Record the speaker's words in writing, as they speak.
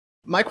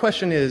My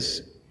question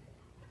is,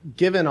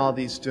 given all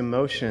these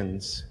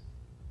demotions,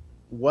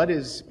 what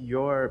is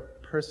your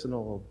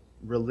personal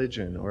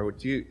religion? Or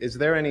is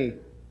there any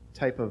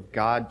type of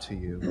God to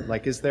you?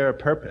 Like, is there a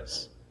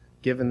purpose,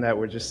 given that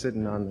we're just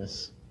sitting on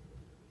this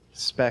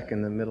speck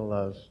in the middle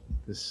of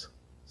this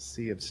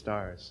sea of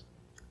stars?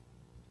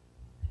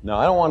 No,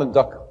 I don't want to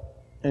duck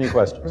any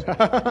questions.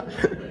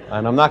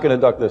 And I'm not going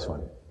to duck this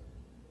one.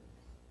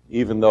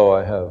 Even though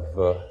I have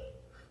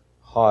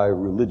high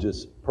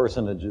religious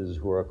personages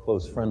who are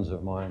close friends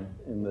of mine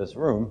in this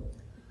room.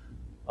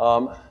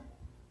 But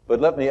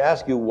let me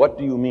ask you, what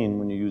do you mean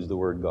when you use the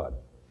word God?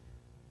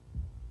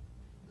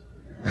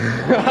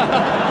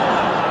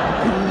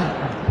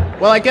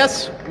 Well, I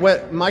guess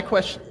what my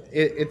question,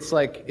 it's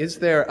like, is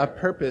there a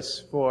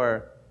purpose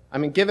for, I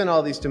mean, given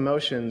all these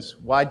demotions,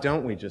 why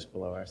don't we just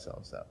blow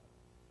ourselves up?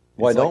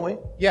 Why don't we?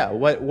 Yeah,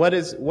 what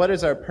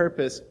is our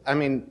purpose? I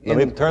mean, let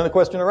me turn the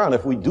question around.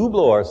 If we do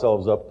blow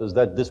ourselves up, does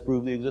that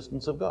disprove the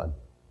existence of God?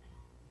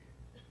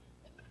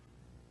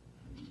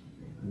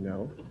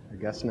 No, I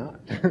guess not.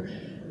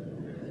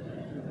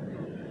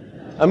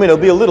 I mean, it'll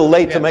be a little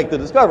late to make the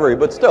discovery,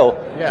 but still.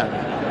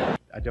 Yeah.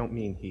 I don't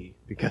mean he,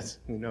 because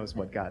who knows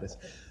what God is.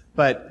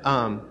 But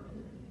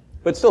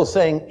still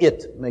saying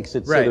it makes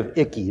it right. sort of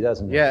icky,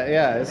 doesn't it?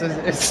 Yeah,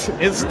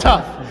 it's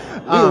tough.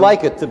 We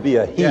like it to be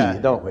a he, yeah,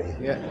 don't we?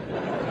 Yeah.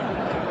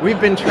 We've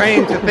been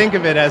trained to think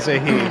of it as a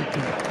he.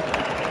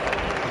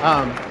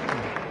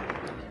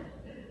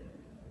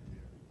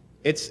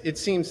 It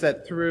seems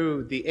that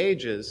through the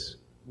ages,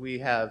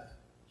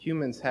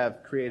 humans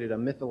have created a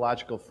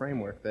mythological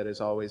framework that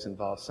has always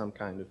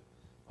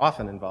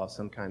often involves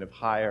some kind of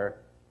higher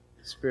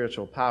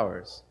spiritual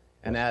powers.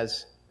 And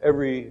as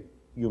every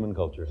human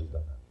culture has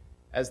done that.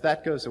 As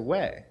that goes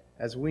away,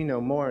 as we know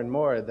more and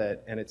more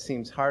that, and it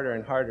seems harder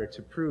and harder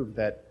to prove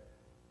that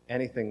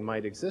anything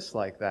might exist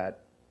like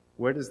that,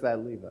 where does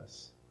that leave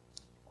us?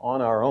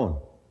 On our own.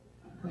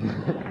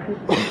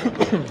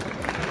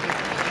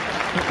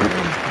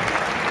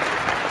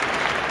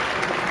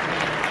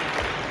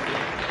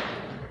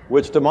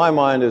 Which to my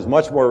mind is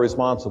much more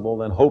responsible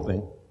than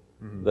hoping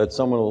that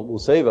someone will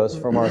save us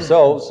from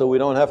ourselves so we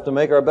don't have to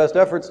make our best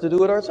efforts to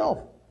do it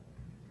ourselves.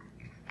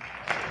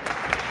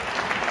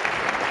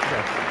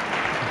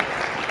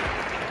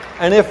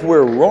 And if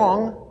we're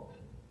wrong,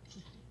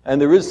 and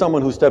there is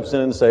someone who steps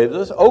in and saves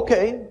us,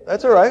 okay,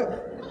 that's all right.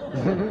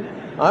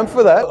 I'm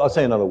for that. I'll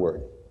say another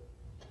word.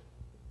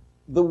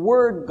 The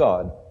word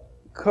God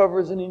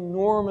covers an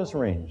enormous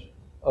range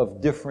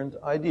of different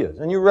ideas.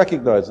 And you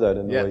recognize that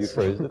in the way you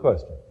phrased the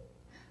question.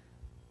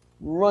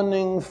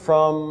 Running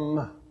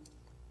from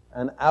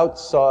an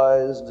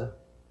outsized,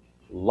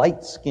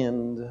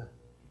 light-skinned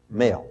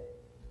male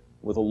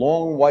with a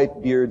long white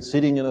beard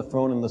sitting in a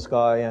throne in the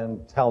sky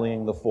and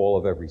tallying the fall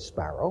of every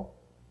sparrow,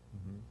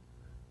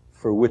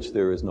 for which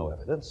there is no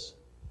evidence.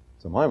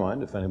 To my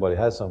mind, if anybody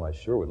has some, I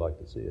sure would like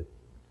to see it.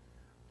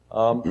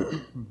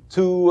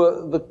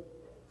 To the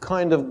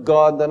kind of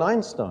God that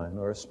Einstein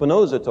or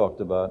Spinoza talked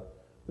about,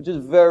 which is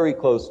very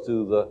close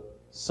to the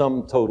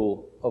sum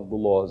total of the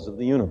laws of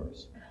the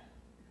universe.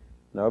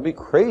 Now, it would be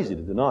crazy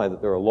to deny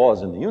that there are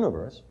laws in the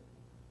universe,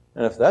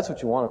 and if that's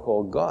what you want to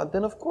call God,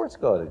 then of course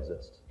God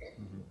exists.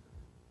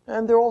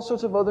 And there are all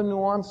sorts of other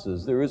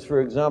nuances. There is,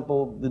 for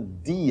example, the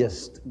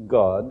deist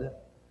God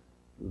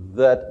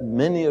that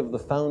many of the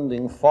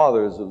founding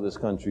fathers of this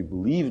country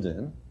believed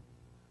in,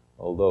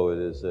 although it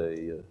is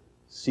a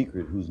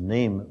secret whose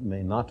name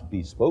may not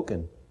be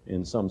spoken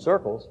in some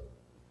circles,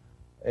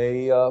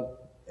 a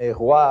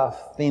roi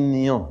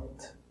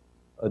fainéant,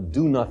 a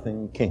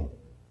do-nothing king,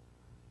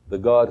 the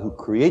God who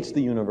creates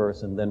the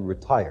universe and then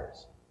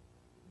retires,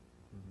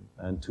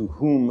 and to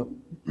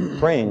whom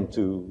praying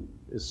to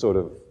is sort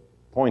of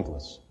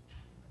pointless.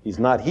 He's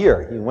not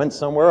here. He went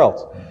somewhere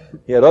else.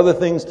 He had other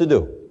things to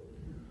do.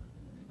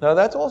 Now,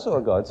 that's also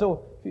a God.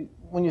 So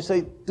when you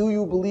say, do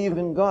you believe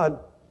in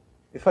God?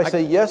 If I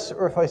say yes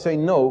or if I say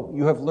no,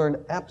 you have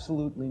learned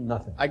absolutely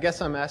nothing. I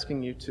guess I'm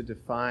asking you to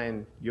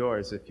define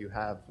yours if you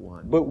have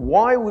one. But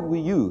why would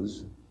we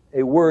use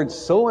a word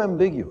so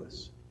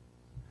ambiguous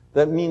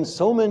that means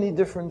so many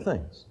different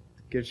things?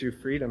 It gives you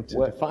freedom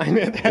to define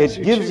it as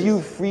you choose. It gives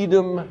you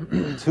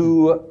freedom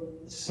to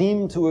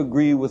seem to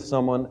agree with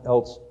someone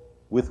else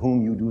with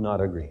whom you do not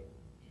agree.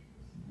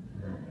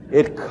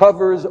 It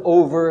covers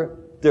over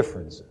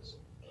differences.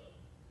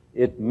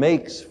 It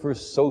makes for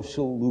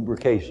social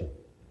lubrication.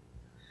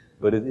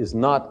 But it is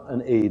not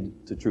an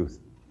aid to truth,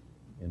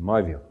 in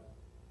my view.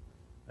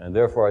 And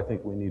therefore, I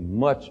think we need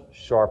much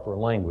sharper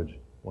language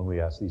when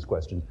we ask these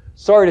questions.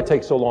 Sorry to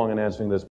take so long in answering this.